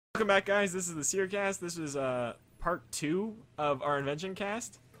Welcome back, guys. This is the Seercast. This is part 2 of our Invention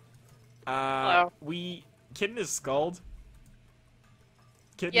cast. Hello. Kitten is skulled.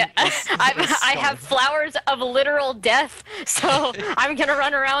 Kitten Yeah, is I have flowers of literal death, so I'm gonna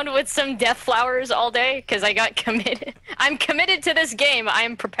run around with some death flowers all day because I got committed. I'm committed to this game. I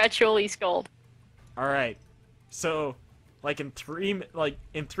am perpetually skulled. All right. So, in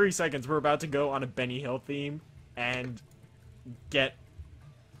 3 seconds, we're about to go on a Benny Hill theme and get.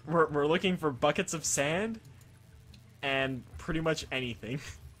 We're looking for buckets of sand and pretty much anything.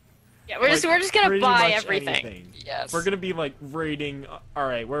 Yeah, we're just gonna buy everything. Anything. Yes. We're gonna be raiding. All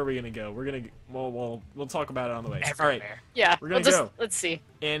right, where are we gonna go? We're gonna we'll talk about it on the way. Everywhere. All right. Yeah. We're gonna go. Let's see.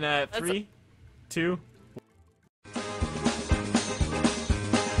 In 3, 2.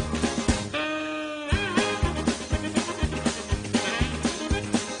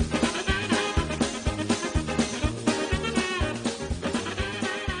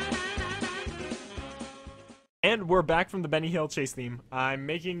 And we're back from the Benny Hill chase theme. I'm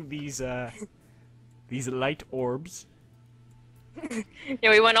making these light orbs. Yeah,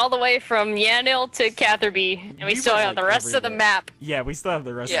 we went all the way from Yanil to Catherby, and we still got the rest of the map. Yeah, we still have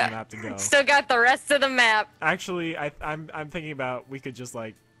the rest of the map to go. Still got the rest of the map. Actually, I'm thinking about we could just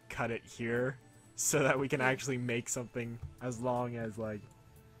cut it here, so that we can actually make something as long as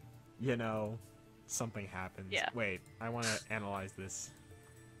something happens. Yeah. Wait, I want to analyze this.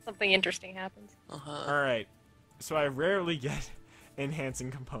 Something interesting happens. All right. So I rarely get enhancing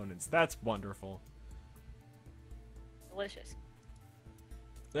components. That's wonderful. Delicious.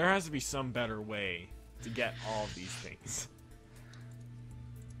 There has to be some better way to get all of these things.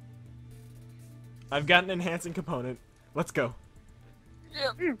 I've got an enhancing component. Let's go.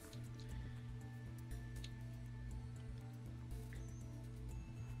 Yeah.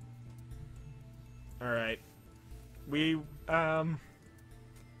 Alright.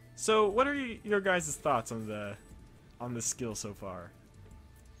 So what are your guys' thoughts on the skill so far?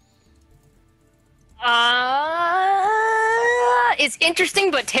 It's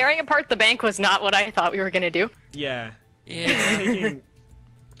interesting, but tearing apart the bank was not what I thought we were gonna do. Yeah. It's taking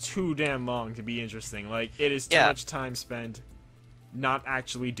too damn long to be interesting. It is too much time spent not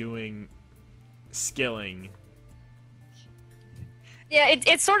actually doing skilling. Yeah,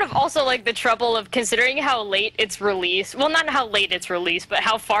 it's sort of also the trouble of considering how late it's released. Well, not how late it's released, but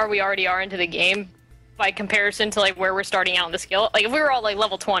how far we already are into the game by comparison to where we're starting out in the skill. If we were all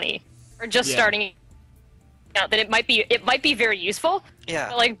level 20 or just starting out, then it might be very useful. Yeah.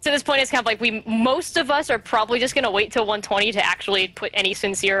 But to this point, it's kind of most of us are probably just gonna wait till 120 to actually put any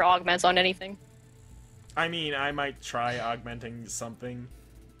sincere augments on anything. I mean, I might try augmenting something,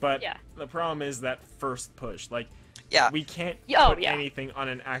 but the problem is that first push. We can't put anything on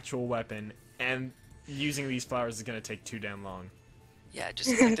an actual weapon, and using these flowers is gonna take too damn long. Yeah, just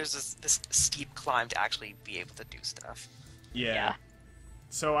there's this steep climb to actually be able to do stuff. Yeah.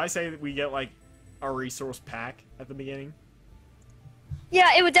 So I say that we get a resource pack at the beginning.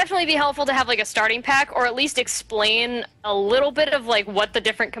 Yeah, it would definitely be helpful to have a starting pack, or at least explain a little bit of what the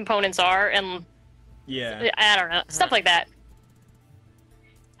different components are, and I don't know, stuff like that.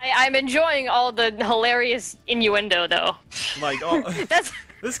 I'm enjoying all the hilarious innuendo, though.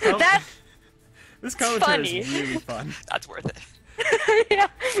 This commentary is really fun. That's worth it. Yeah.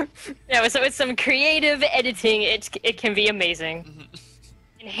 So with some creative editing, it can be amazing.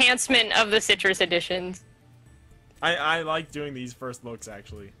 Enhancement of the citrus editions. I like doing these first looks,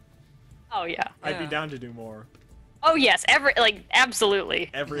 actually. Oh yeah. I'd be down to do more. Oh yes,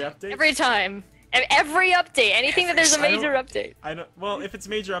 absolutely. Every update. Every time. Every update, anything that there's a major update. Well, if it's a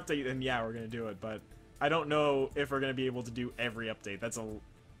major update, then yeah, we're gonna do it. But I don't know if we're gonna be able to do every update. That's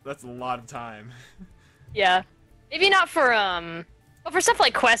a lot of time. Yeah, maybe not for but for stuff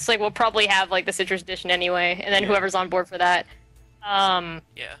like quests, we'll probably have the Citrus Edition anyway, and then whoever's on board for that. I'm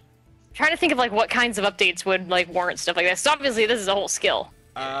trying to think of what kinds of updates would warrant stuff like this. So obviously, this is a whole skill.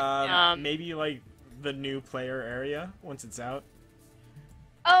 Maybe the new player area once it's out.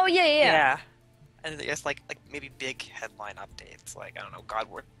 Oh yeah. And I guess maybe big headline updates, I don't know, God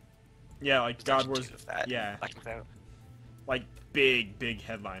War. Yeah, God War's. That, yeah. Big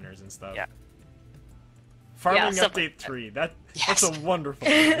headliners and stuff. Yeah. Farming update 3. That's a wonderful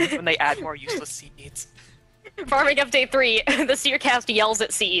one. When they add more useless seeds. Farming update 3. The Seercast yells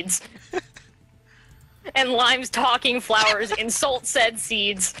at seeds. And Lime's talking flowers insult said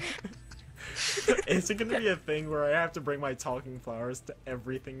seeds. Is it gonna be a thing where I have to bring my talking flowers to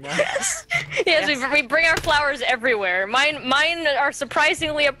everything now? Yes. We bring our flowers everywhere. Mine are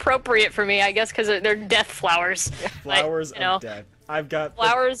surprisingly appropriate for me, I guess, because they're death flowers. Flowers of death. I've got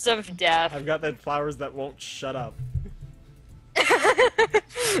flowers of death. I've got the flowers that won't shut up.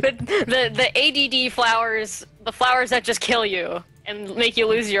 the ADD flowers, the flowers that just kill you and make you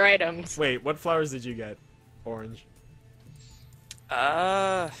lose your items. Wait, what flowers did you get? Orange.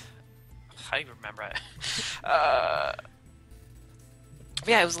 How do you remember it?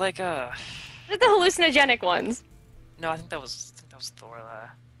 Yeah, it was like The hallucinogenic ones. No, I think that was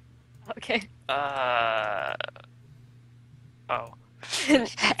Thorlah. Okay. Oh.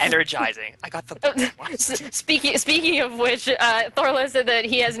 Energizing. I got the ones. Speaking of which, Thorlah said that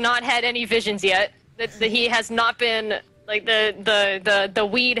he has not had any visions yet. That he has not been like the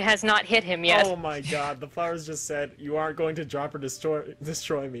weed has not hit him yet. Oh my god, the flowers just said, "You aren't going to drop or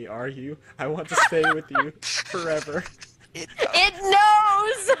destroy me, are you? I want to stay with you forever." It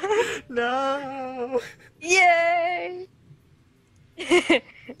knows. No. Yay.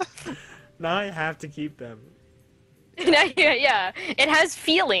 Now I have to keep them. Yeah, it has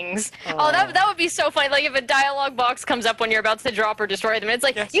feelings. Oh, that would be so funny. Like if a dialogue box comes up when you're about to drop or destroy them, it's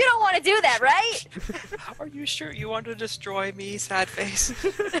like, yes. You don't want to do that, right? Are you sure you want to destroy me, sad face?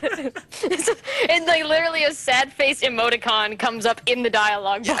 And like literally a sad face emoticon comes up in the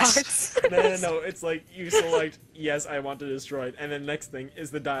dialogue box. No, it's like you select, yes, I want to destroy it, and then next thing is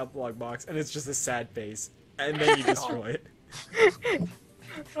the dialogue box, and it's just a sad face, and then you destroy it.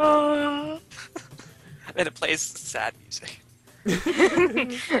 And it plays sad music.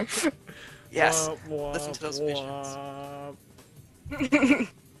 Yes, listen to those visions.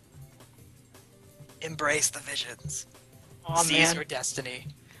 Embrace the visions. Seize your destiny.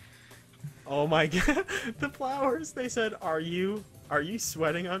 Oh my god, the flowers, they said, are you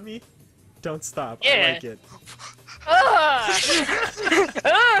sweating on me? Don't stop, I like it.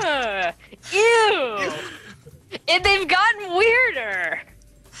 Ew! And they've gotten weirder.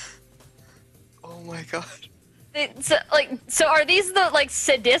 Oh my god. So are these the like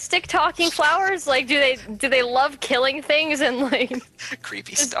sadistic talking flowers? Like do they love killing things and like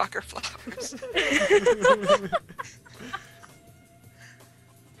creepy stalker flowers?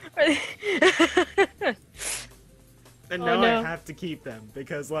 And now I have to keep them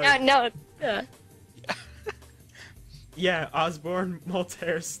because like yeah, Osborne,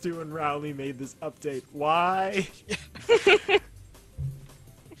 Maltaire, Stu, and Rowley made this update. Why?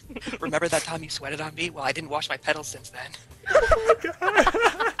 Remember that time you sweated on me? Well, I didn't wash my petals since then. Oh my god.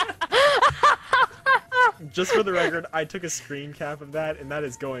 Just for the record, I took a screen cap of that, and that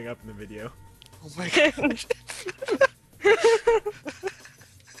is going up in the video. Oh my god.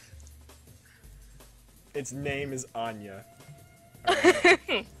 Its name is Anya.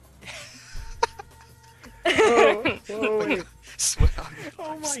 Wait. Sweat on me.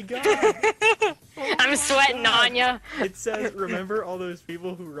 Oh my god. I'm sweating on ya. It says, remember all those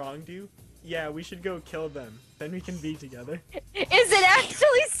people who wronged you? Yeah, we should go kill them. Then we can be together. Is it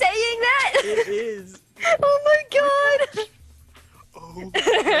actually saying that? It is. Oh my god.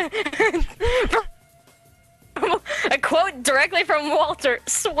 Oh. A quote directly from Walter.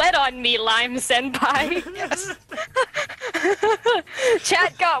 Sweat on me, Lime Senpai. Yes.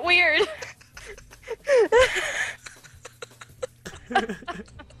 Chat got weird.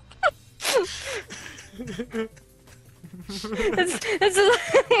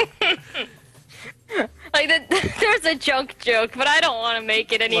 Like there's a junk joke, but I don't want to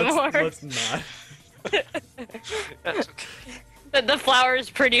make it anymore. Let's not. That's okay. The flowers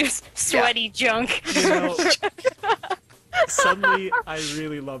produce sweaty junk. You know, suddenly I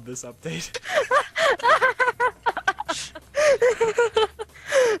really love this update.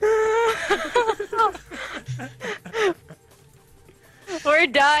 We're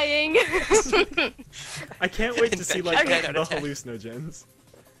dying. I can't wait to see like Okay. the hallucinogens.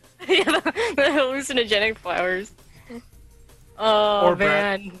 Yeah, the hallucinogenic flowers. Oh Or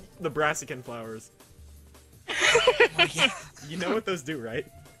man. The brassican flowers. Oh, yeah. You know what those do, right?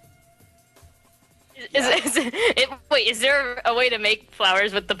 Wait, is there a way to make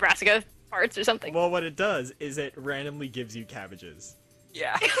flowers with the brassica parts or something? Well, what it does is it randomly gives you cabbages.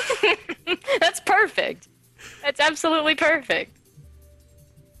 Yeah. That's perfect. That's absolutely perfect.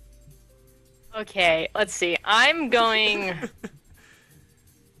 Okay, let's see. I'm gonna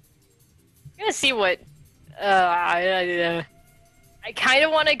see what. I kind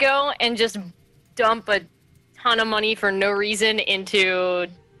of want to go and just dump a ton of money for no reason into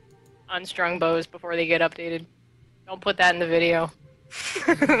unstrung bows before they get updated. Don't put that in the video.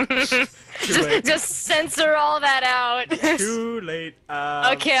 just censor all that out. Too late.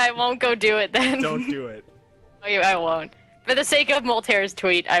 Okay, I won't go do it then. Don't do it. Okay, I won't. For the sake of Maltaire's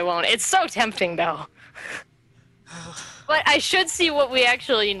tweet, I won't. It's so tempting, though. But I should see what we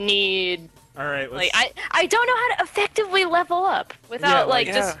actually need. All right. Let's... Like, I don't know how to effectively level up without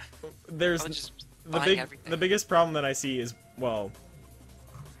Yeah, just. There's just the buying the everything. biggest problem that I see is well,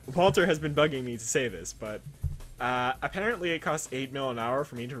 Walter has been bugging me to say this, but apparently it costs 8 mil an hour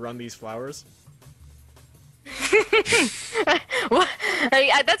for me to run these flowers. What?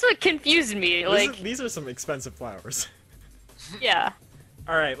 That's what confused me. Like, these are some expensive flowers. yeah.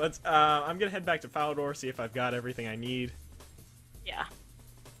 All right, let's. I'm gonna head back to Falador, see if I've got everything I need. Yeah.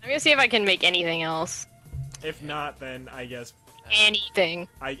 I'm gonna see if I can make anything else. If not, then I guess. Anything.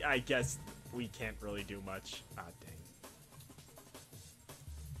 I guess we can't really do much. Ah, dang.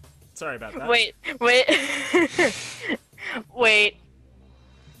 Sorry about that. Wait. Wait.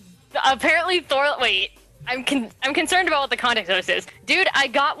 Apparently Thorlah. Wait. I'm concerned about what the context of this is. Dude, I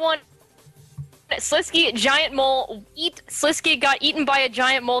got one. Slisky, giant mole, Slisky got eaten by a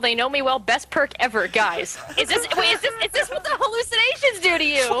giant mole. They know me well. Best perk ever, guys. Is this what the hallucinations do to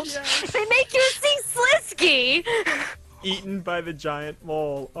you? Yes. They make you see Slisky. Eaten by the giant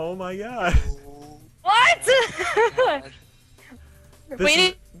mole. Oh my god. What? God. We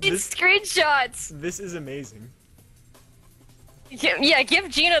need screenshots. This is amazing. Yeah, give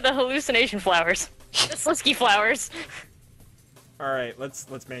Gina the hallucination flowers. The Slisky flowers. All right,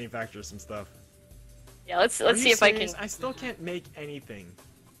 let's manufacture some stuff. Yeah, let's see if I can. I still can't make anything.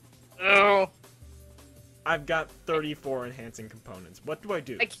 Oh. I've got 34 enhancing components. What do I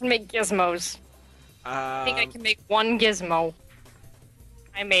do? I can make gizmos. I think I can make one gizmo.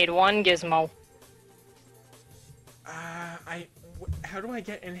 I made one gizmo. How do I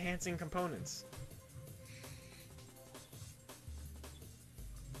get enhancing components?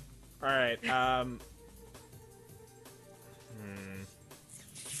 All right.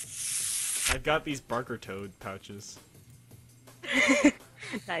 I've got these Barker Toad pouches.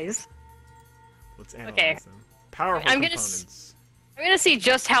 Nice. Let's analyze Okay. them. Powerful components. I'm gonna see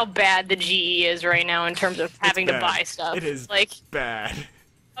just how bad the GE is right now in terms of having to buy stuff. It is like bad.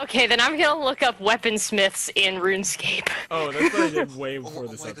 Okay, then I'm gonna look up weaponsmiths in RuneScape. Oh, that's what I did way before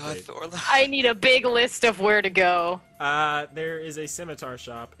this my God, update. Thorlah. I need a big list of where to go. There is a scimitar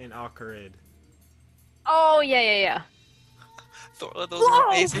shop in Al-Qarid. Oh yeah. Thorlah, those Whoa! are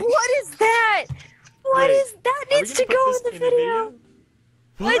amazing. What is that? What Wait, is that? are we Needs to gonna go put in the this video.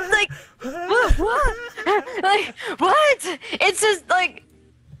 What? Like what? Like what? It's just like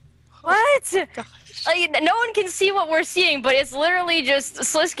what? Like, no one can see what we're seeing, but it's literally just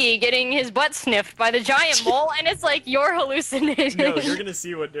Slisky getting his butt sniffed by the giant mole, and it's like you're hallucinating. No, you're gonna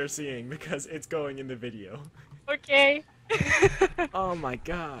see what they're seeing because it's going in the video. Okay. Oh my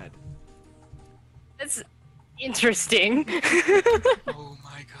god. That's interesting. Oh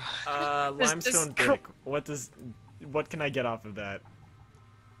my God. Limestone brick. What can I get off of that?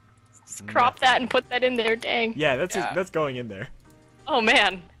 Just crop that and put that in there, dang. Yeah, that's going in there. Oh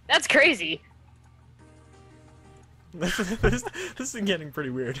man, that's crazy. this is getting pretty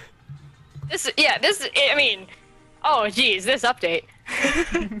weird. I mean, oh geez, this update.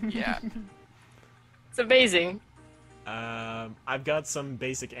 Yeah. It's amazing. I've got some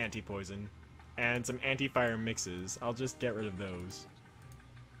basic anti-poison and some anti-fire mixes. I'll just get rid of those.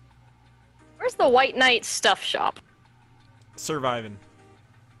 Where's the White Knight stuff shop? Surviving.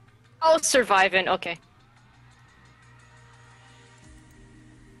 Oh, surviving. Okay.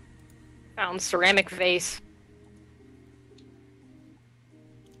 Found ceramic vase.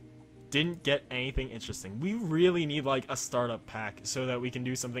 Didn't get anything interesting. We really need like a startup pack so that we can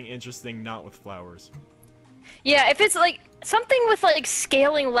do something interesting, not with flowers. Yeah, if it's like something with like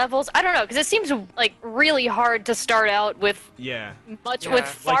scaling levels, I don't know, because it seems like really hard to start out with. Yeah. With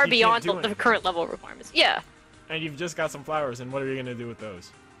far Like, you beyond can't do the anything. current level requirements. Yeah. And you've just got some flowers, and what are you gonna do with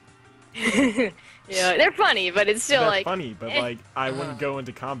those? Yeah, they're funny, but it's still They're like funny, but like I wouldn't go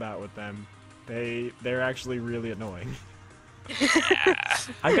into combat with them. They're actually really annoying.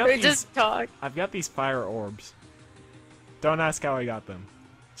 they just talk. I've got these fire orbs. Don't ask how I got them.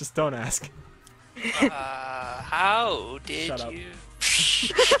 Just don't ask. How did Shut up. you?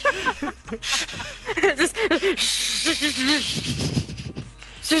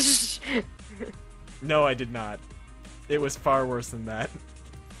 No, I did not. It was far worse than that.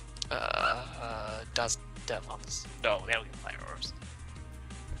 Does devils? No, they don't get fire orbs.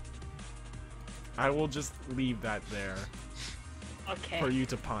 I will just leave that there Okay. for you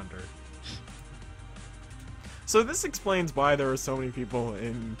to ponder. So this explains why there are so many people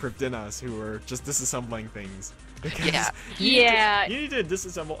in Prifdinas who are just disassembling things. Because Yeah. you need to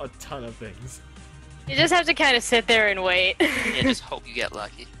disassemble a ton of things. You just have to kind of sit there and wait. Yeah, just hope you get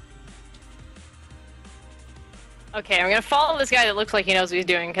lucky. Okay, I'm gonna follow this guy that looks like he knows what he's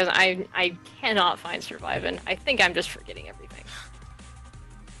doing, because I cannot find surviving. I think I'm just forgetting everything.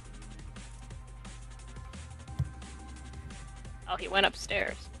 Oh, he went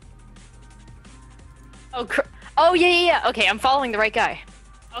upstairs. Oh, Oh, yeah. Okay, I'm following the right guy.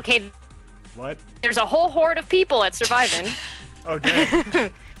 Okay. What? There's a whole horde of people at Survivin'.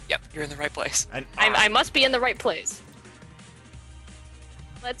 Okay. Yep, you're in the right place. And, I must be in the right place.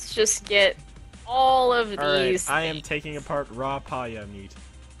 Let's just get all of these. I am taking apart raw paya meat.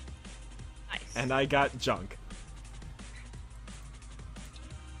 Nice. And I got junk.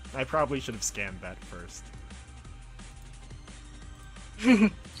 I probably should have scanned that first.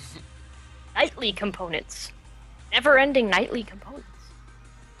 Nightly components. Never-ending nightly components.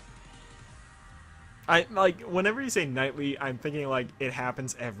 Whenever you say nightly, I'm thinking like it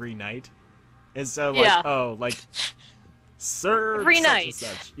happens every night. Instead of like, oh, like, sir, every such night. and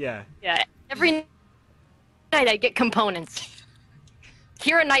such. Yeah. Yeah, every night I get components.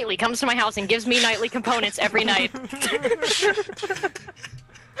 Kira Knightley comes to my house and gives me nightly components every night.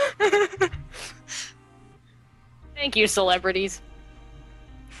 Thank you, celebrities.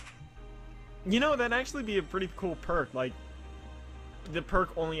 You know, that'd actually be a pretty cool perk. Like, the perk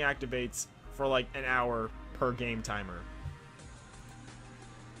only activates for like an hour per game timer.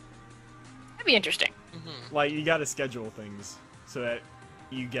 That'd be interesting. Mm-hmm. Like, you gotta schedule things so that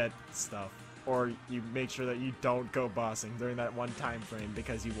you get stuff. Or you make sure that you don't go bossing during that one time frame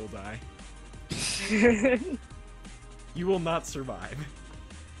because you will die. You will not survive.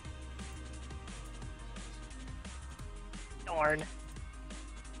 Darn.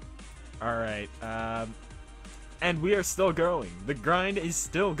 Alright, and we are still going. The grind is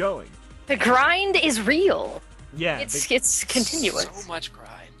still going. The grind is real. Yeah. It's continuous. So much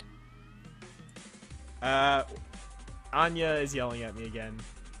grind. Anya is yelling at me again.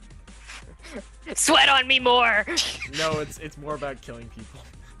 Sweat on me more. No, it's more about killing people.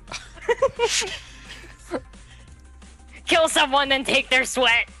 Kill someone, then take their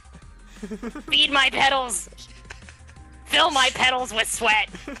sweat. Feed my petals. Fill my petals with sweat.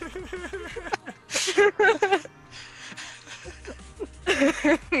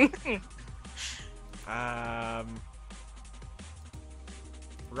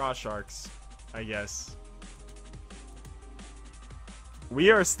 Raw sharks, I guess.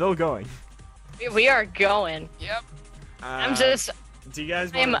 We are still going. We are going. Yep. I'm just. Do you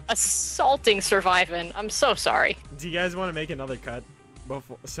guys? I am assaulting Survivin'. I'm so sorry. Do you guys want to make another cut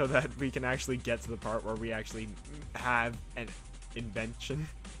before, so that we can actually get to the part where we actually have an invention?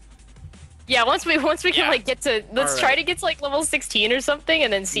 Yeah, once we can like get to, let's try Alright. to get to like level 16 or something,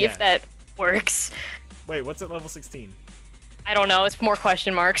 and then see if that works. Wait, what's at level 16? I don't know. It's more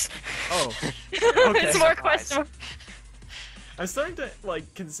question marks. Oh, It's more Surprise. question marks. I'm starting to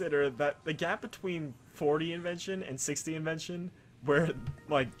like consider that the gap between 40 invention and 60 invention, where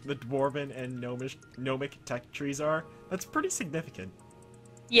like the dwarven and gnomic tech trees are, that's pretty significant.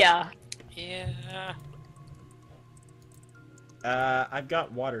 Yeah. Yeah. I've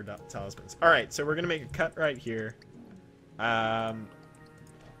got water talismans. All right, so we're gonna make a cut right here. We're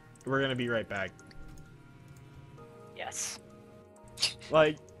gonna be right back. Yes.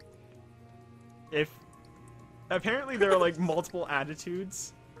 Like, if apparently there are like multiple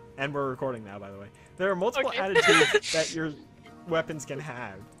attitudes, and we're recording now, by the way. There are multiple attitudes that your weapons can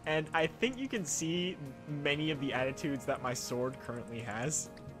have, and I think you can see many of the attitudes that my sword currently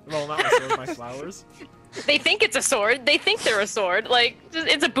has. Well, not my sword, my flowers. They think it's a sword. They think they're a sword. Like,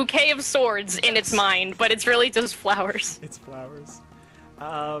 it's a bouquet of swords in its mind, but it's really just flowers. It's flowers.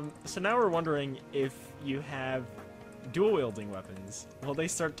 So now we're wondering if you have dual-wielding weapons, will they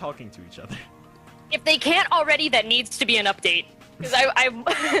start talking to each other? If they can't already, that needs to be an update. Because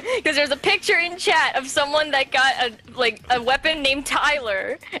because there's a picture in chat of someone that got a weapon named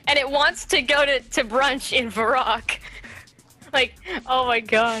Tyler, and it wants to go to brunch in Varrock. Like, oh my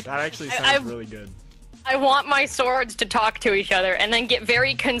god. That actually sounds really good. I want my swords to talk to each other and then get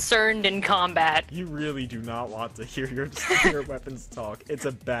very concerned in combat. You really do not want to hear your weapons talk. It's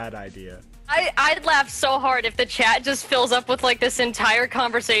a bad idea. I'd laugh so hard if the chat just fills up with like this entire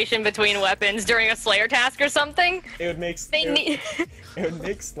conversation between weapons during a Slayer task or something. It would make it would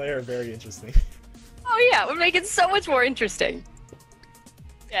make Slayer very interesting. Oh yeah, it would make it so much more interesting.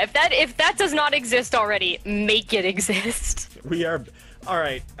 Yeah, if that does not exist already, make it exist. We are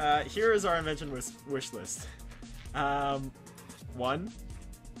alright. Here is our invention wish list. 1.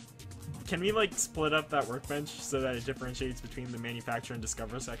 Can we like split up that workbench so that it differentiates between the manufacture and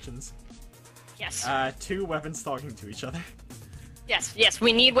discover sections? Yes. 2. Weapons talking to each other. Yes,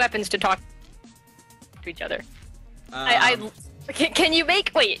 we need weapons to talk to each other. Can you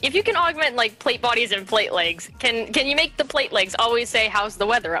make, wait, if you can augment like plate bodies and plate legs, can you make the plate legs always say, how's the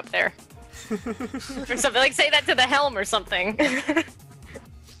weather up there? Or something, like say that to the helm or something.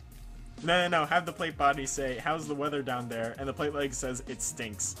 No, have the plate body say, how's the weather down there? And the plate leg says, it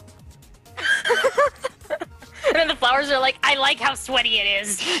stinks. And then the flowers are like, I like how sweaty it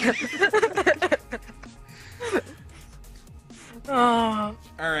is. Oh.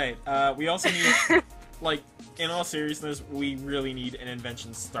 Alright, we also need, like, in all seriousness, we really need an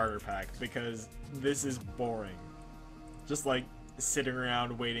invention starter pack, because this is boring. Just, like, sitting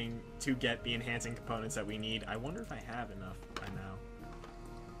around waiting to get the enhancing components that we need. I wonder if I have enough by now.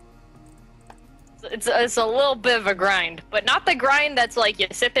 It's a little bit of a grind, but not the grind that's like you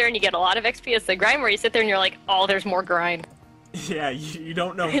sit there and you get a lot of XP. It's the grind where you sit there and you're like, oh, there's more grind. Yeah, you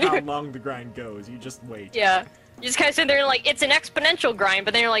don't know how long the grind goes. You just wait. Yeah. You just kind of sit there and like, it's an exponential grind,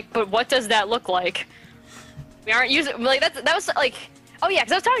 but then you're like, but what does that look like? We aren't using, like, that was like, oh yeah,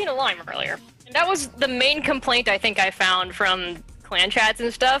 because I was talking to Lime earlier. And that was the main complaint I think I found from clan chats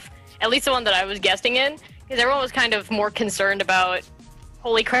and stuff, at least the one that I was guesting in, because everyone was kind of more concerned about,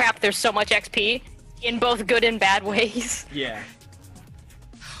 holy crap, there's so much XP, in both good and bad ways. Yeah.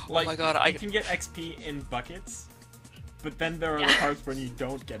 Like, oh my god, you can get XP in buckets, but then there are the parts when you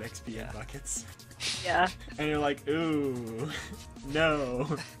don't get XP in buckets. Yeah. And you're like, ooh,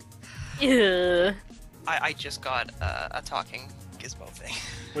 no. Ew. I just got a talking gizmo thing.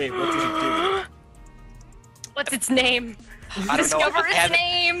 Wait, what does it do? What's its name? I don't know. Discover its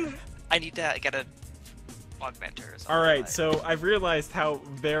name! I need to get a augmenter or something. Alright, so I've realized how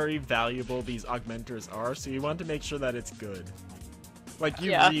very valuable these augmenters are, so you want to make sure that it's good. Like,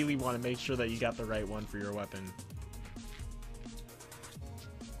 you really want to make sure that you got the right one for your weapon.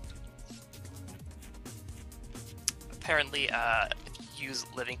 Apparently, if you use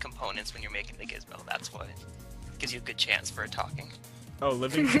living components when you're making the gizmo, that's what gives you a good chance for talking. Oh,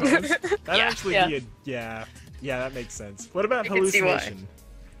 living components? That'd Yeah. actually be a... Yeah, that makes sense. What about I can see why. hallucination?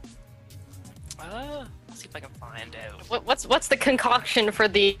 Let's see if I can find out. What's the concoction for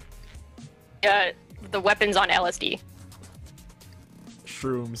the weapons on LSD?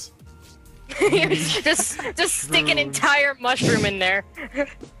 Shrooms. just stick an entire mushroom in there.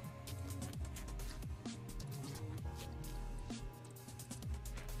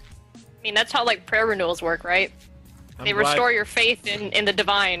 I mean, that's how, like, prayer renewals work, right? They restore your faith in the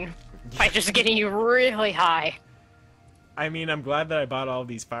divine by just getting you really high. I mean, I'm glad that I bought all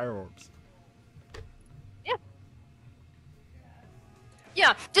these fire orbs. Yeah.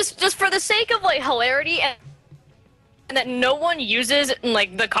 Yeah, just for the sake of, like, hilarity and that no one uses,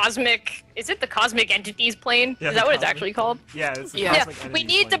 like, the cosmic... Is it the cosmic entities plane? Yeah, is that what it's actually called? Yeah, it's the Yeah, cosmic entities we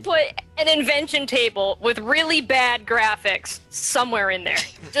need plane. to put an invention table with really bad graphics somewhere in there.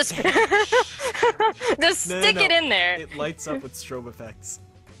 Just, just stick it in there. It lights up with strobe effects.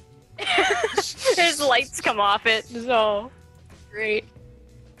 There's lights come off it. So great.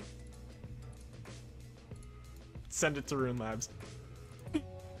 Send it to Rune Labs.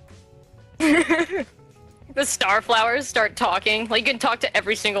 The star flowers start talking. Like, you can talk to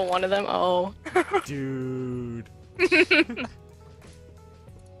every single one of them. Oh. Dude.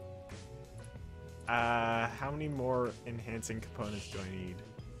 How many more enhancing components do I need?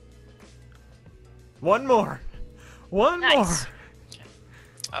 One more! One Nice. more!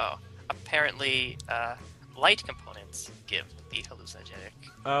 Oh, apparently, light components give the hallucinogenic.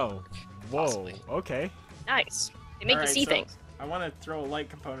 Oh. Whoa. Possibly. Okay. Nice. They make you Alright, see so things. I want to throw a light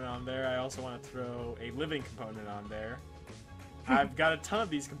component on there. I also want to throw a living component on there. I've got a ton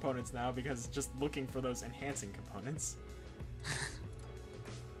of these components now because just looking for those enhancing components.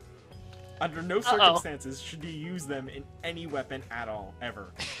 Under no circumstances should you use them in any weapon at all,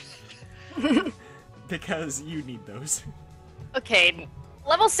 ever. Because you need those. Okay,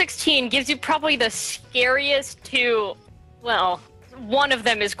 level 16 gives you probably the scariest two... Well, one of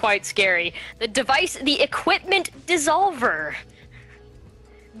them is quite scary. The equipment dissolver.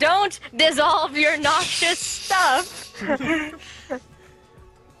 Don't dissolve your noxious stuff.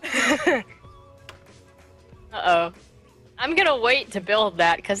 Uh-oh. I'm gonna wait to build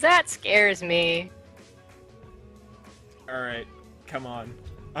that, because that scares me. Alright, come on.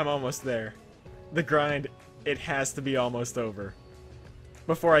 I'm almost there. The grind, it has to be almost over.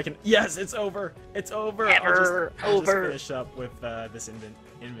 Before I can... Yes, it's over! It's over! I'll just finish up with this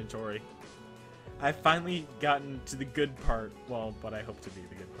inventory. I've finally gotten to the good part, well, what I hope to be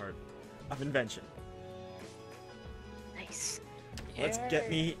the good part, of invention. Nice. Let's get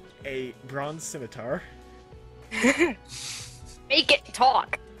me a bronze scimitar. Make it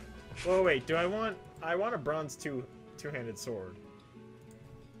talk. Oh wait, I want a bronze two-handed sword.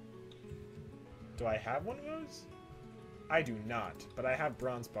 Do I have one of those? I do not, but I have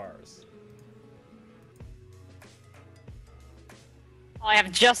bronze bars. I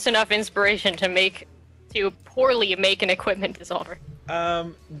have just enough inspiration to poorly make an equipment dissolver.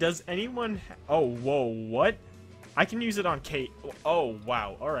 Does anyone oh, whoa, what? I can use it on Kate. Oh,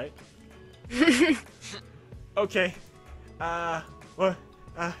 wow, alright. Okay. What?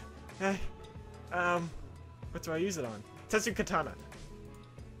 What do I use it on? Tetsu Katana.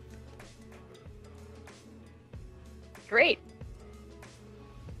 Great.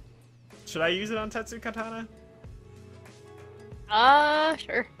 Should I use it on Tetsu Katana?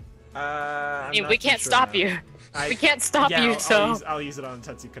 Sure. I'm We not too can't sure stop now. you. We can't stop Yeah, you, so... I'll use it on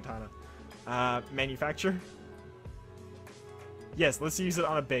Tetsu Katana. Manufacture? Yes, let's use it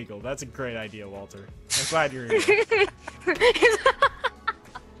on a bagel. That's a great idea, Walter. I'm glad you're here.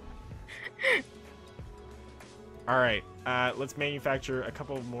 Alright, let's manufacture a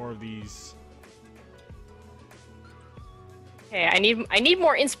couple more of these. Okay, I need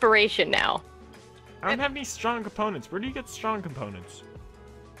more inspiration now. I don't have any strong components. Where do you get strong components?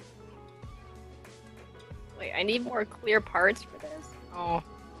 Wait, I need more clear parts for this. Oh.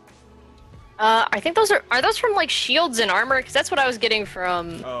 I think those are those from like shields and armor? Because that's what I was getting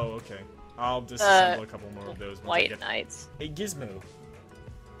from Oh, okay. I'll disassemble a couple more of those. White Knights. A gizmo.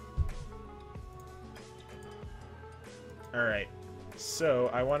 Alright. So,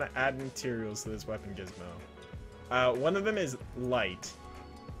 I want to add materials to this weapon gizmo. One of them is light.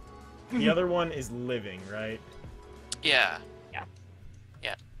 The other one is living, right? Yeah. Yeah.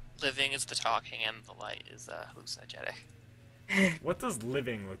 Yeah. Living is the talking, and the light is hallucinogenic. What does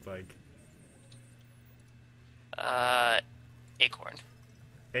living look like? Acorn.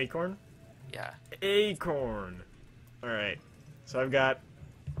 Acorn? Yeah. Acorn! Alright. So I've got...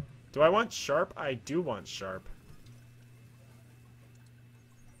 Do I want sharp? I do want sharp.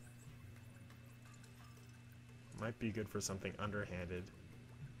 Might be good for something underhanded.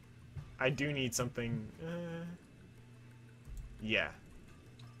 I do need something... yeah.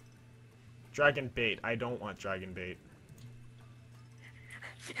 Dragon bait. I don't want dragon bait.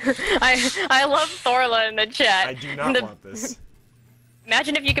 I love Thorlah in the chat. I do not want this.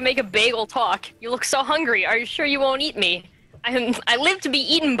 Imagine if you could make a bagel talk. You look so hungry. Are you sure you won't eat me? I live to be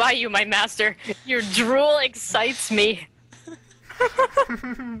eaten by you, my master. Your drool excites me.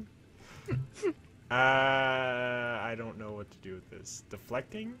 I don't know what to do with this.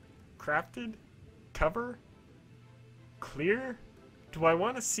 Deflecting? Crafted? Cover? Clear? Do I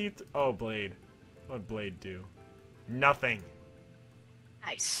want to see oh, blade. What'd blade do? Nothing.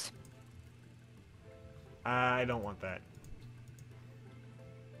 Nice. I don't want that.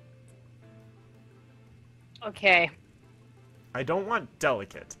 Okay. I don't want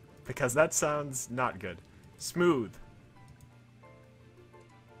delicate, because that sounds not good. Smooth.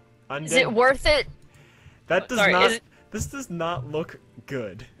 Undead. Is it worth it? That does Sorry, not. This does not look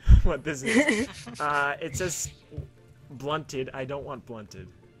good. What this is. It says blunted. I don't want blunted.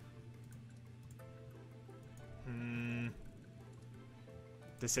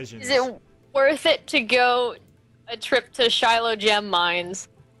 Decisions. Is it worth it to go a trip to Shiloh gem mines?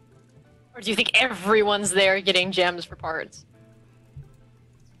 Or do you think everyone's there getting gems for parts?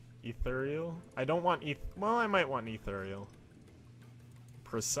 Ethereal? I don't want well, I might want ethereal.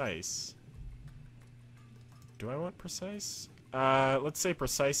 Precise. Do I want precise? Let's say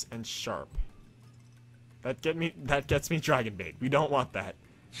precise and sharp. That gets me dragon bait. We don't want that.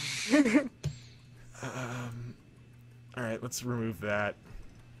 Alright, let's remove that.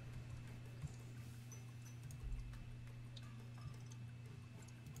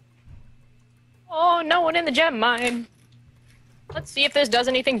 Oh, no one in the gem mine. Let's see if this does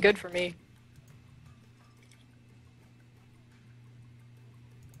anything good for me.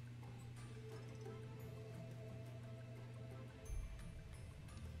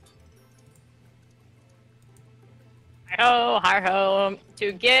 Hi-ho, hi-ho,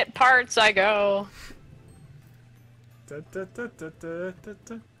 to get parts I go.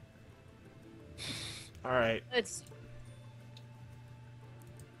 Alright. Let's...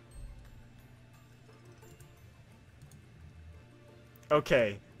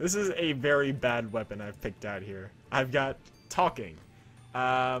 Okay, this is a very bad weapon I've picked out here. I've got talking.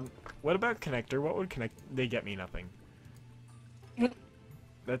 What about connector? What would connect? They get me nothing.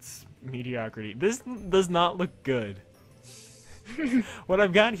 That's mediocrity. This does not look good. What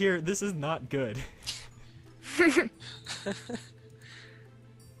I've got here, this is not good.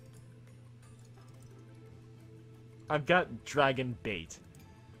 I've got dragon bait.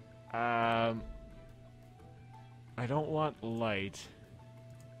 I don't want light.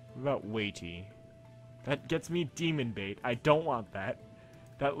 What about weighty? That gets me demon bait. I don't want that.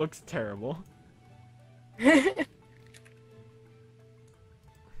 That looks terrible.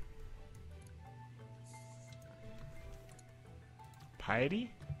 Piety?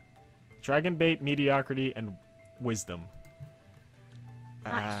 Dragon bait, mediocrity, and wisdom.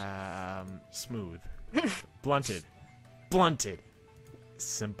 Smooth. Blunted. Blunted.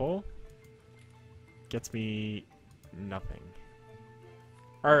 Simple. gets me nothing.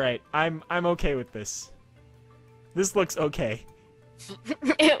 Alright, I'm okay with this. This looks okay.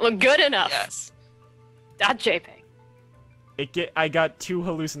 It looked good enough. Yes. .jpg. I got 2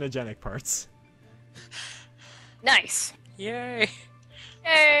 hallucinogenic parts. Nice. Yay.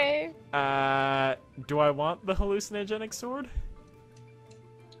 Yay. Do I want the hallucinogenic sword?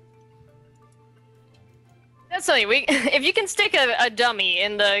 That's something if you can stick a dummy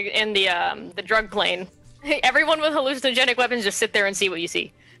in the drug plane, everyone with hallucinogenic weapons just sit there and see what you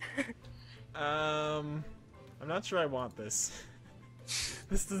see. I'm not sure I want this.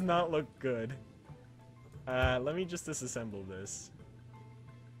 This does not look good. Let me just disassemble this.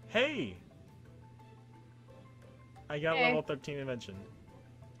 Hey! I got level 13 invention.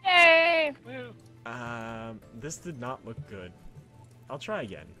 Yay! Woo. This did not look good. I'll try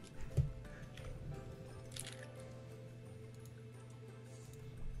again.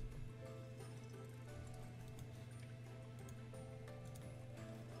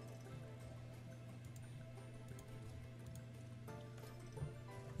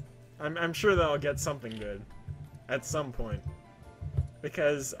 I'm sure that I'll get something good at some point,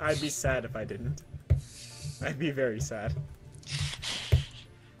 because I'd be sad if I didn't. I'd be very sad.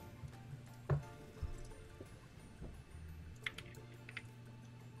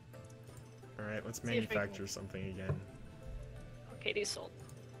 Alright, let's manufacture something again. Okay, these sold.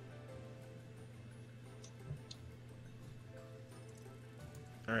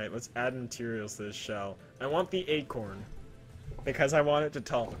 Alright, let's add materials to this shell. I want the acorn, because I want it to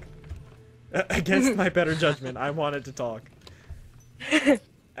talk. Against my better judgment, I want it to talk.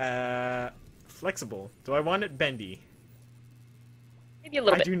 Flexible. Do I want it bendy? Maybe a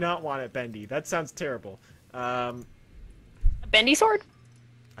little bit. I do not want it bendy. That sounds terrible. A bendy sword?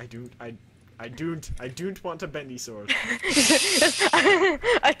 I don't want a bendy sword.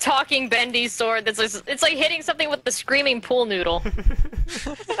 A talking bendy sword that's it's like hitting something with the screaming pool noodle.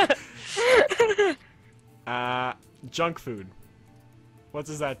 Junk food. What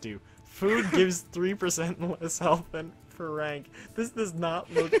does that do? Food gives 3% less health than per rank. This does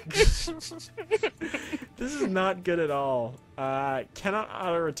not look good. This is not good at all. Cannot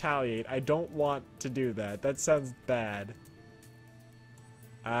auto-retaliate. I don't want to do that. That sounds bad.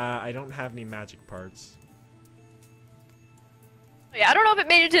 I don't have any magic parts. Yeah, I don't know if it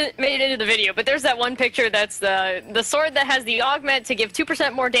made it into the video, but there's that one picture that's the sword that has the augment to give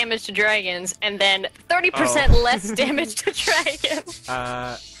 2% more damage to dragons, and then 30% less damage to dragons.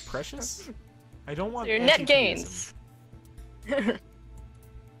 Precious? I don't want your net gains.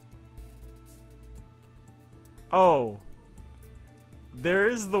 Oh. There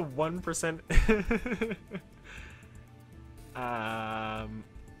is the 1%. Uh-oh.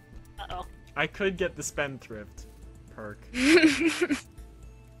 I could get the spendthrift perk.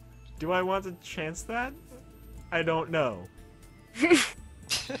 Do I want to chance that? I don't know.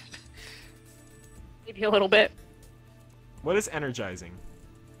 Maybe a little bit. What is energizing?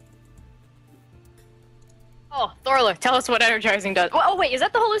 Oh, Thorlah, tell us what energizing does. Oh, wait, is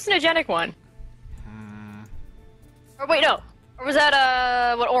that the hallucinogenic one? Or wait, no. Or was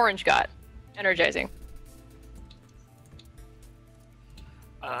that what Orange got? Energizing.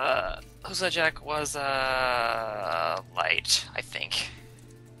 Hallucinogenic was light, I think.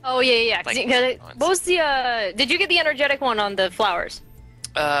 Oh yeah. Like, what was the did you get the energetic one on the flowers?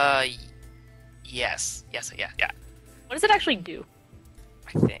 Yes, yeah. What does it actually do?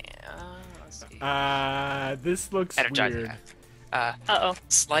 I think. Let's see. This looks Energizing. weird. Uh-oh.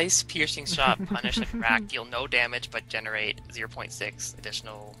 Slice, piercing shot, punish, and crack deal no damage but generate 0.6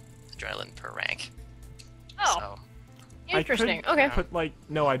 additional adrenaline per rank. Oh. So, Interesting. I could Okay. put, like,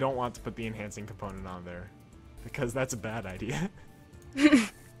 no, I don't want to put the enhancing component on there, because that's a bad idea.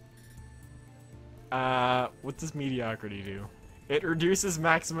 What does mediocrity do? It reduces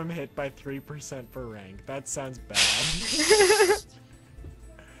maximum hit by 3% per rank. That sounds bad.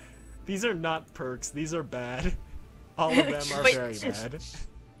 These are not perks. These are bad. All of them are Wait. very bad.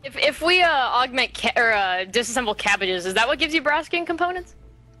 If we augment disassemble cabbages, is that what gives you brass skin components?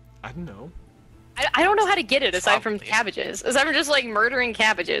 I don't know. I don't know how to get it aside from Probably. cabbages. Aside from just like murdering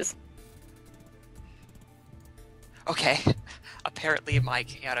cabbages. okay. Apparently, my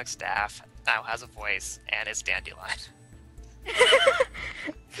chaotic staff now has a voice, and it's Dandelion.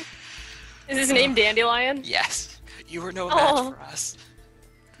 Is his name Dandelion? Yes, you were no Aw. match for us.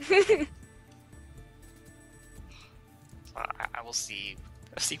 I will see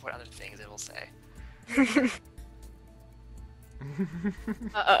what other things it will say.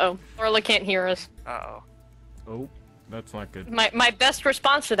 Uh-oh. Thorlah can't hear us. Uh-oh. Oh, that's not good. My best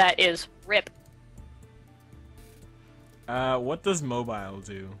response to that is rip. What does mobile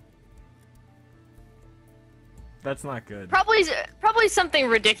do? That's not good. Probably something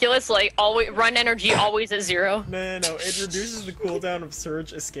ridiculous like always run energy always at 0. No. It reduces the cooldown of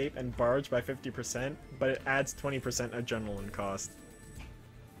Surge, Escape, and Barge by 50%, but it adds 20% adrenaline cost.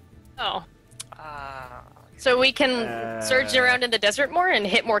 Oh. So we can surge around in the desert more and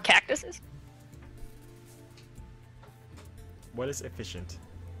hit more cactuses? What is efficient?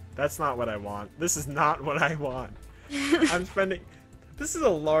 That's not what I want. This is not what I want. I'm spending... This is a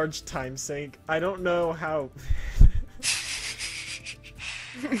large time sink. I don't know how...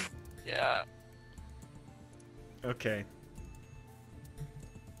 Yeah. Okay.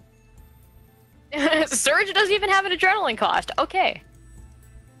 Surge doesn't even have an adrenaline cost. Okay.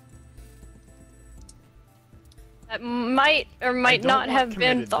 That might or might not have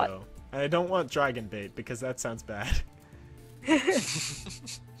been thought. Though. I don't want Dragon Bait because that sounds bad.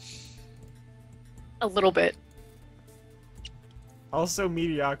 A little bit. Also,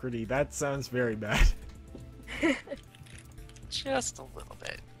 Mediocrity. That sounds very bad. Just a little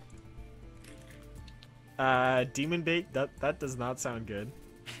bit. Demon Bait. That does not sound good.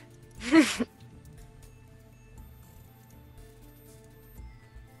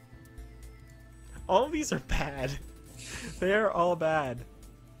 All of these are bad. They are all bad.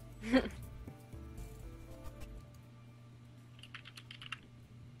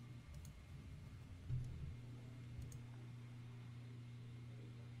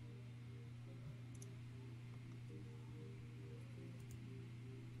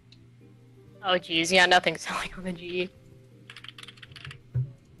 Oh geez, yeah, nothing's selling on the GE.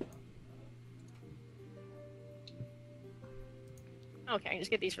 Okay, I can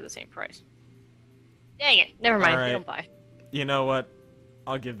just get these for the same price. Dang it, never mind, Alright. they don't buy. You know what?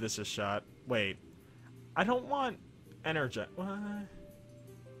 I'll give this a shot. Wait. I don't want energy. What?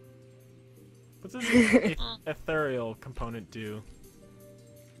 What does the ethereal component do?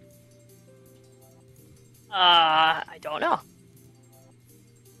 I don't know.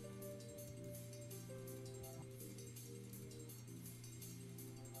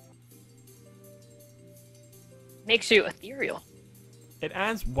 Makes you ethereal. It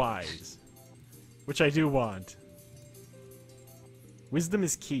adds wise, which I do want. Wisdom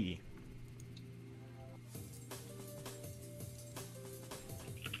is key.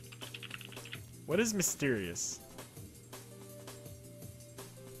 What is mysterious?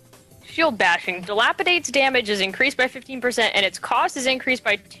 Shield bashing. Dilapidates damage is increased by 15% and its cost is increased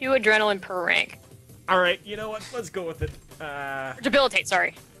by 2 adrenaline per rank. Alright, you know what? Let's go with it. Debilitate,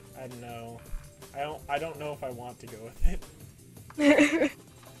 sorry. I don't know. I don't know if I want to go with it.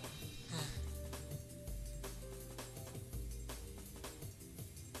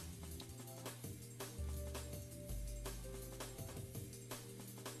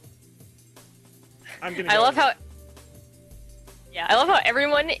 I love how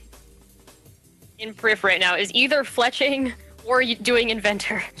everyone in Priff right now is either fletching or doing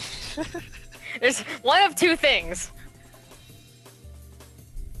Inventor. There's one of two things.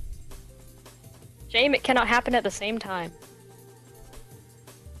 Shame it cannot happen at the same time.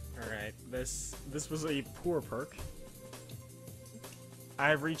 Alright, this was a poor perk. I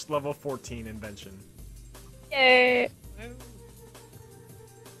have reached level 14 Invention. Yay! I'm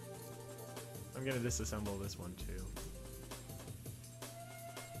gonna disassemble this one too.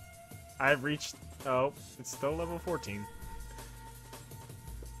 I've reached... Oh, it's still level 14.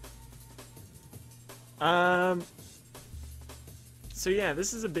 So yeah,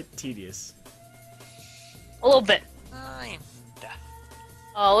 this is a bit tedious. A little bit.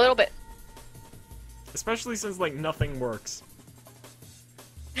 A little bit. Especially since, like, nothing works.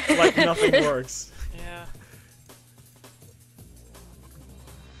 Like, nothing works. Yeah.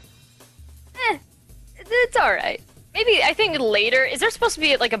 It's alright. Maybe, I think later, is there supposed to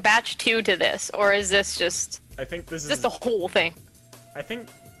be, like, a batch 2 to this? Or is this just... I think this is... just the whole thing? I think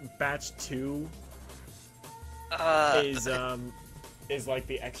batch 2 is like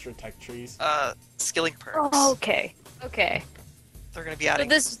the extra tech trees. Skilling perks. Oh, okay. Okay. They're gonna be adding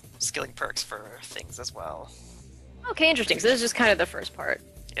this... skilling perks for things as well. Okay, interesting. So this is just kind of the first part.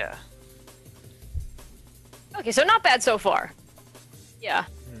 Yeah. Okay, so not bad so far. Yeah.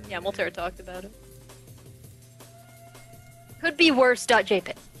 Yeah, Molterra talked about it. Could be worse.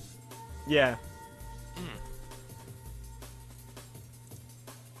 .jpit. Yeah.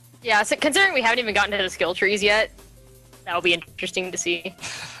 Yeah, so considering we haven't even gotten to the skill trees yet, that'll be interesting to see.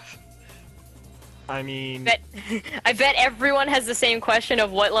 I mean... I bet everyone has the same question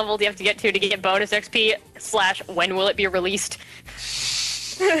of what level do you have to get bonus XP / when will it be released?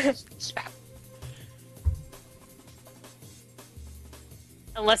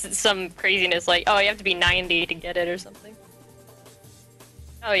 Unless it's some craziness like, oh, you have to be 90 to get it or something.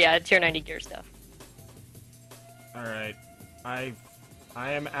 Oh yeah, tier 90 gear stuff. Alright. I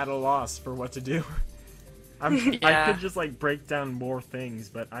am at a loss for what to do. I could just, like, break down more things,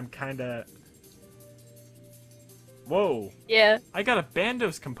 but I'm kinda... Whoa. Yeah. I got a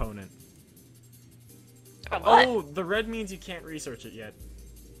Bandos component. What? Oh, the red means you can't research it yet.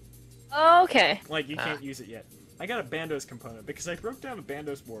 Oh, okay. Like, you can't use it yet. I got a Bandos component because I broke down a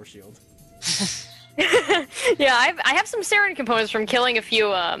Bandos war shield. Yeah, I have some Saren components from killing a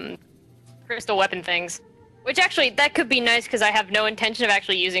few crystal weapon things, which actually that could be nice because I have no intention of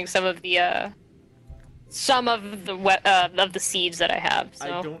actually using some of the seeds that I have. So.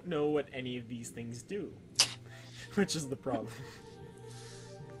 I don't know what any of these things do, which is the problem.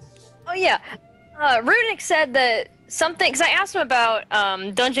 Oh yeah, Runic said that something because I asked him about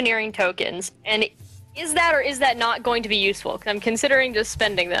dungeoneering tokens, and is that or is that not going to be useful? Because I'm considering just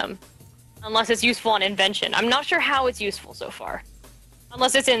spending them. Unless it's useful on invention. I'm not sure how it's useful so far.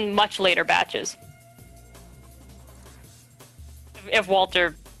 Unless it's in much later batches. If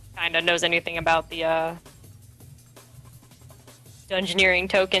Walter kinda knows anything about the dungeoneering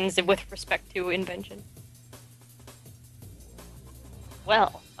tokens with respect to invention.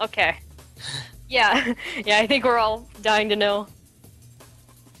 Well, okay. Yeah, yeah, I think we're all dying to know.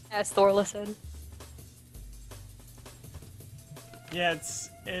 As Thorlah said. Yeah,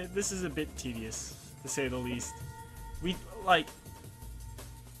 this is a bit tedious, to say the least. We, like...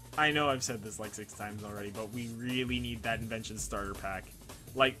 I know I've said this like 6 times already, but we really need that invention starter pack.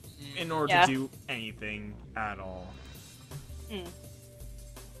 Like, in order to do anything at all.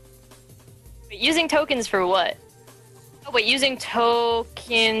 But using tokens for what? Oh wait, using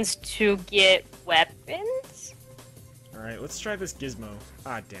tokens to get weapons? Alright, let's try this gizmo.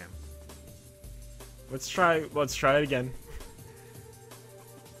 Ah, damn. Let's try it again.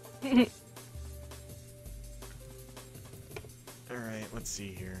 Alright, let's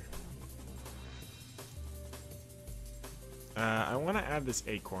see here. I want to add this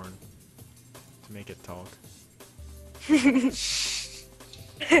acorn to make it talk.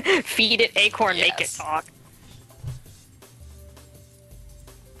 Feed it acorn, make it talk.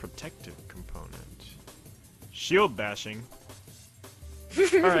 Protective component. Shield bashing.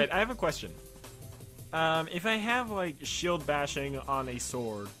 Alright, I have a question. If I have, like, shield bashing on a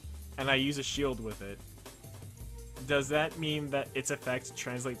sword, and I use a shield with it, does that mean that its effect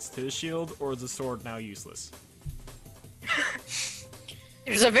translates to the shield, or is the sword now useless?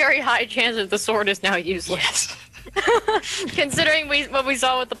 There's a very high chance that the sword is now useless. Yes. Considering what we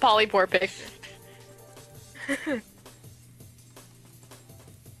saw with the polypore picture.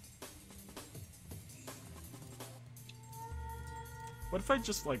 What if I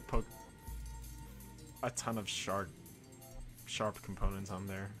just, like, poke a ton of sharp components on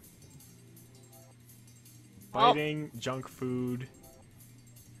there? Biting, junk food,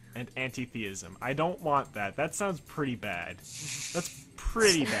 and anti-theism. I don't want that. That sounds pretty bad. That's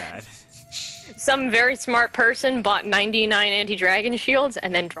pretty bad. Some very smart person bought 99 anti-dragon shields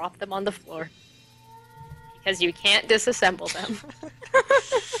and then dropped them on the floor. Because you can't disassemble them.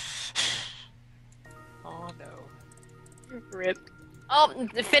 Oh no. Rip. Oh,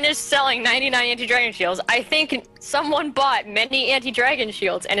 finished selling 99 anti-dragon shields. I think someone bought many anti-dragon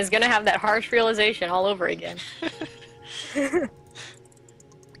shields and is gonna have that harsh realization all over again.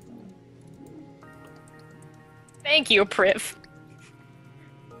 Thank you, Priv.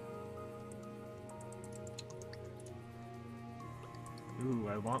 Ooh,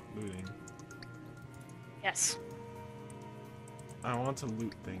 I want looting. Yes. I want to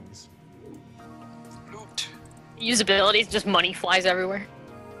loot things. Loot. Usability is just money flies everywhere.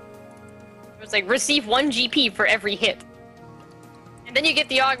 It's like, receive 1 GP for every hit. And then you get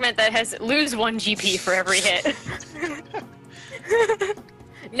the augment that has lose 1 GP for every hit.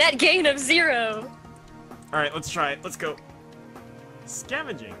 Net gain of 0. Alright, let's try it. Let's go.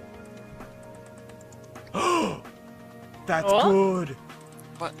 Scavenging. Oh! That's good!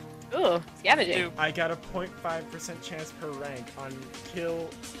 What? Ooh, scavenging. I got a 0.5% chance per rank on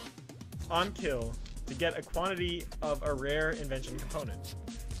kill to get a quantity of a rare invention component.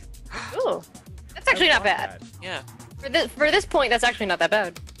 Ooh, that's actually not bad. That. Yeah. For this point, that's actually not that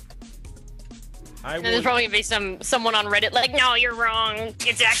bad. And there's probably gonna be someone on Reddit like, no, you're wrong.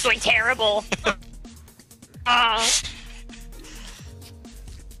 It's actually terrible. Nah,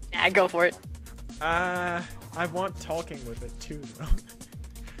 go for it. I want talking with it too, though.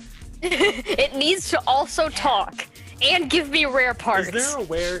 It needs to also talk and give me rare parts. Is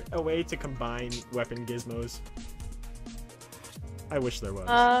there a way to combine weapon gizmos? I wish there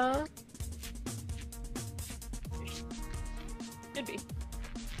was. Should be.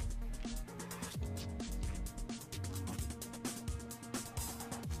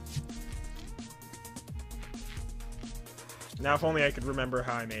 Now if only I could remember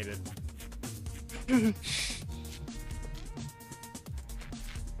how I made it. It's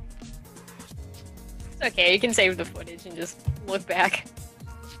okay, you can save the footage and just look back.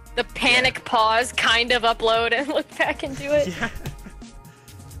 The panic pause, kind of upload and look back and do it.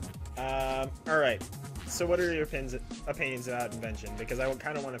 Yeah. Alright. So what are your opinions about Invention? Because I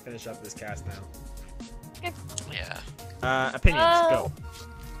kind of want to finish up this cast now. Okay. Yeah. Opinions, go.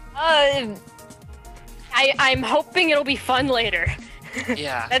 I'm hoping it'll be fun later.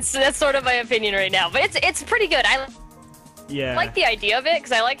 Yeah. That's sort of my opinion right now. But it's pretty good. I like the idea of it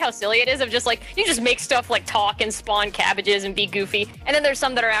because I like how silly it is of just like you just make stuff like talk and spawn cabbages and be goofy. And then there's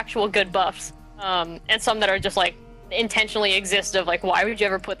some that are actual good buffs. And some that are just like intentionally exist of like why would you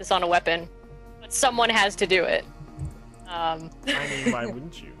ever put this on a weapon? But someone has to do it. I mean, why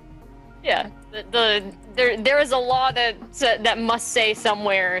wouldn't you? Yeah. There is a law that must say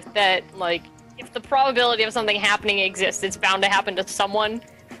somewhere that like if the probability of something happening exists, it's bound to happen to someone.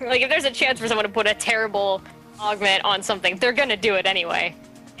 Like, if there's a chance for someone to put a terrible augment on something, they're gonna do it anyway.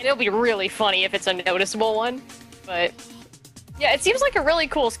 And it'll be really funny if it's a noticeable one. But, yeah, it seems like a really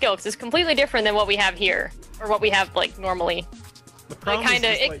cool skill, because it's completely different than what we have here. Or what we have, like, normally. The problem is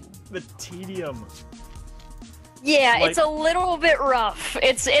just, like, the tedium. Yeah, like, it's a little bit rough.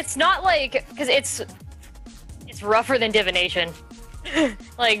 It's not like... because it's rougher than divination.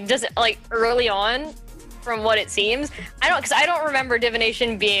 Like, just, like, early on, from what it seems. Because I don't remember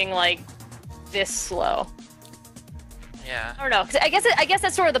divination being, like, this slow. Yeah. I don't know, because I guess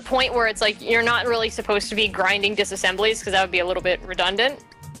that's sort of the point where it's, like, you're not really supposed to be grinding disassemblies, because that would be a little bit redundant.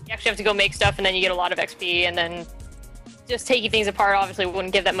 You actually have to go make stuff, and then you get a lot of XP, and then just taking things apart obviously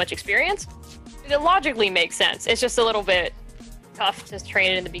wouldn't give that much experience. It logically makes sense. It's just a little bit tough to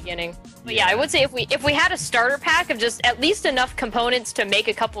train it in the beginning. But yeah, I would say if we had a starter pack of just at least enough components to make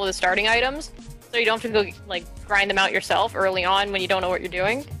a couple of the starting items, so you don't have to go like grind them out yourself early on when you don't know what you're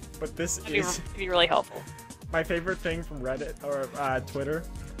doing. But this would be really helpful. My favorite thing from Reddit or Twitter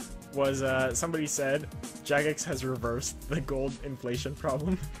was somebody said JaGeX has reversed the gold inflation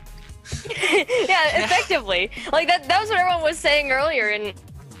problem. Yeah, effectively. Like that was what everyone was saying earlier in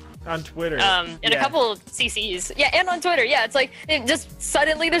on Twitter. In a couple of CCs. Yeah, and on Twitter. Yeah, it's like it just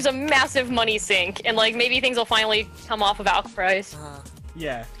suddenly there's a massive money sink, and like maybe things will finally come off of Alc price.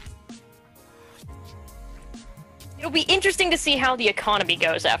 Yeah. It'll be interesting to see how the economy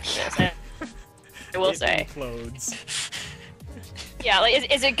goes after this. I will say. Implodes. Yeah,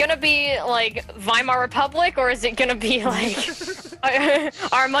 like is it gonna be like Weimar Republic, or is it gonna be like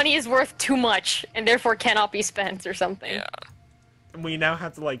our money is worth too much and therefore cannot be spent or something? Yeah. We now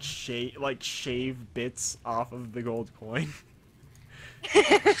have to like shave bits off of the gold coin.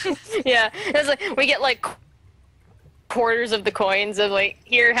 Yeah, it's like we get like quarters of the coins of like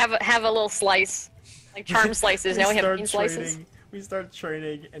here have a little slice, like charm slices. Now we have green slices. We start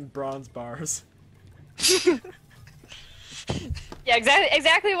trading in bronze bars. Yeah,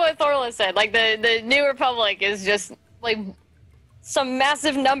 exactly what Thorlah said. Like the New Republic is just like some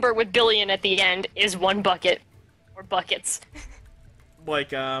massive number with billion at the end is one bucket or buckets.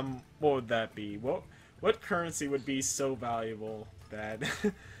 Like what would that be? What currency would be so valuable that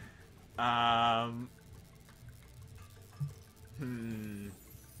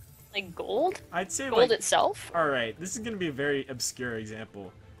Like gold? I'd say gold like, itself? Alright, this is gonna be a very obscure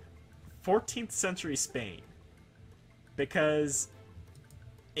example. 14th century Spain. Because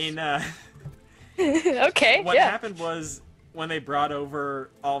in okay, what yeah. happened was when they brought over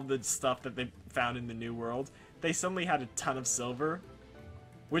all the stuff that they found in the New World, they suddenly had a ton of silver.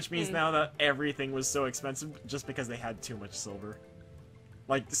 Which means now that everything was so expensive just because they had too much silver.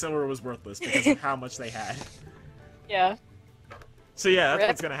 Like, silver was worthless because of how much they had. Yeah. So yeah, that's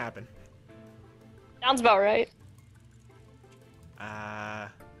what's gonna happen. Sounds about right. I'm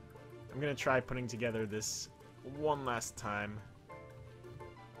gonna try putting together this one last time.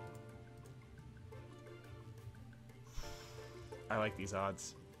 I like these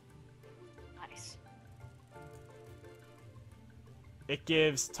odds. Nice. It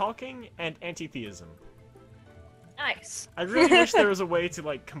gives talking and anti-theism. Nice. I really wish there was a way to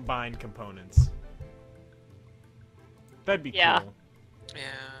like combine components. That'd be cool. Yeah.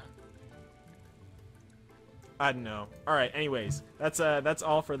 I don't know. All right. Anyways, that's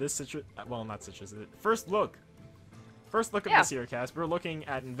all for this well, not citrus. First look. First look of the Seercast. We're looking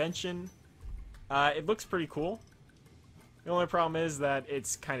at Invention. It looks pretty cool. The only problem is that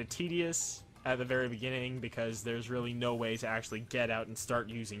it's kind of tedious at the very beginning because there's really no way to actually get out and start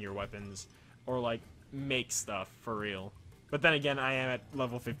using your weapons or like make stuff for real. But then again, I am at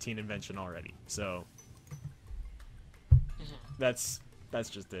level 15 Invention already, so that's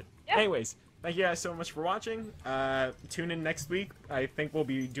just it. Yeah. Anyways, thank you guys so much for watching. Tune in next week. I think we'll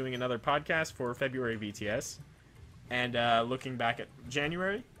be doing another podcast for February VTS. And looking back at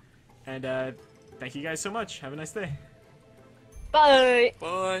January. And thank you guys so much. Have a nice day. Bye.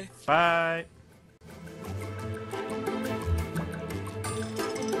 Bye. Bye.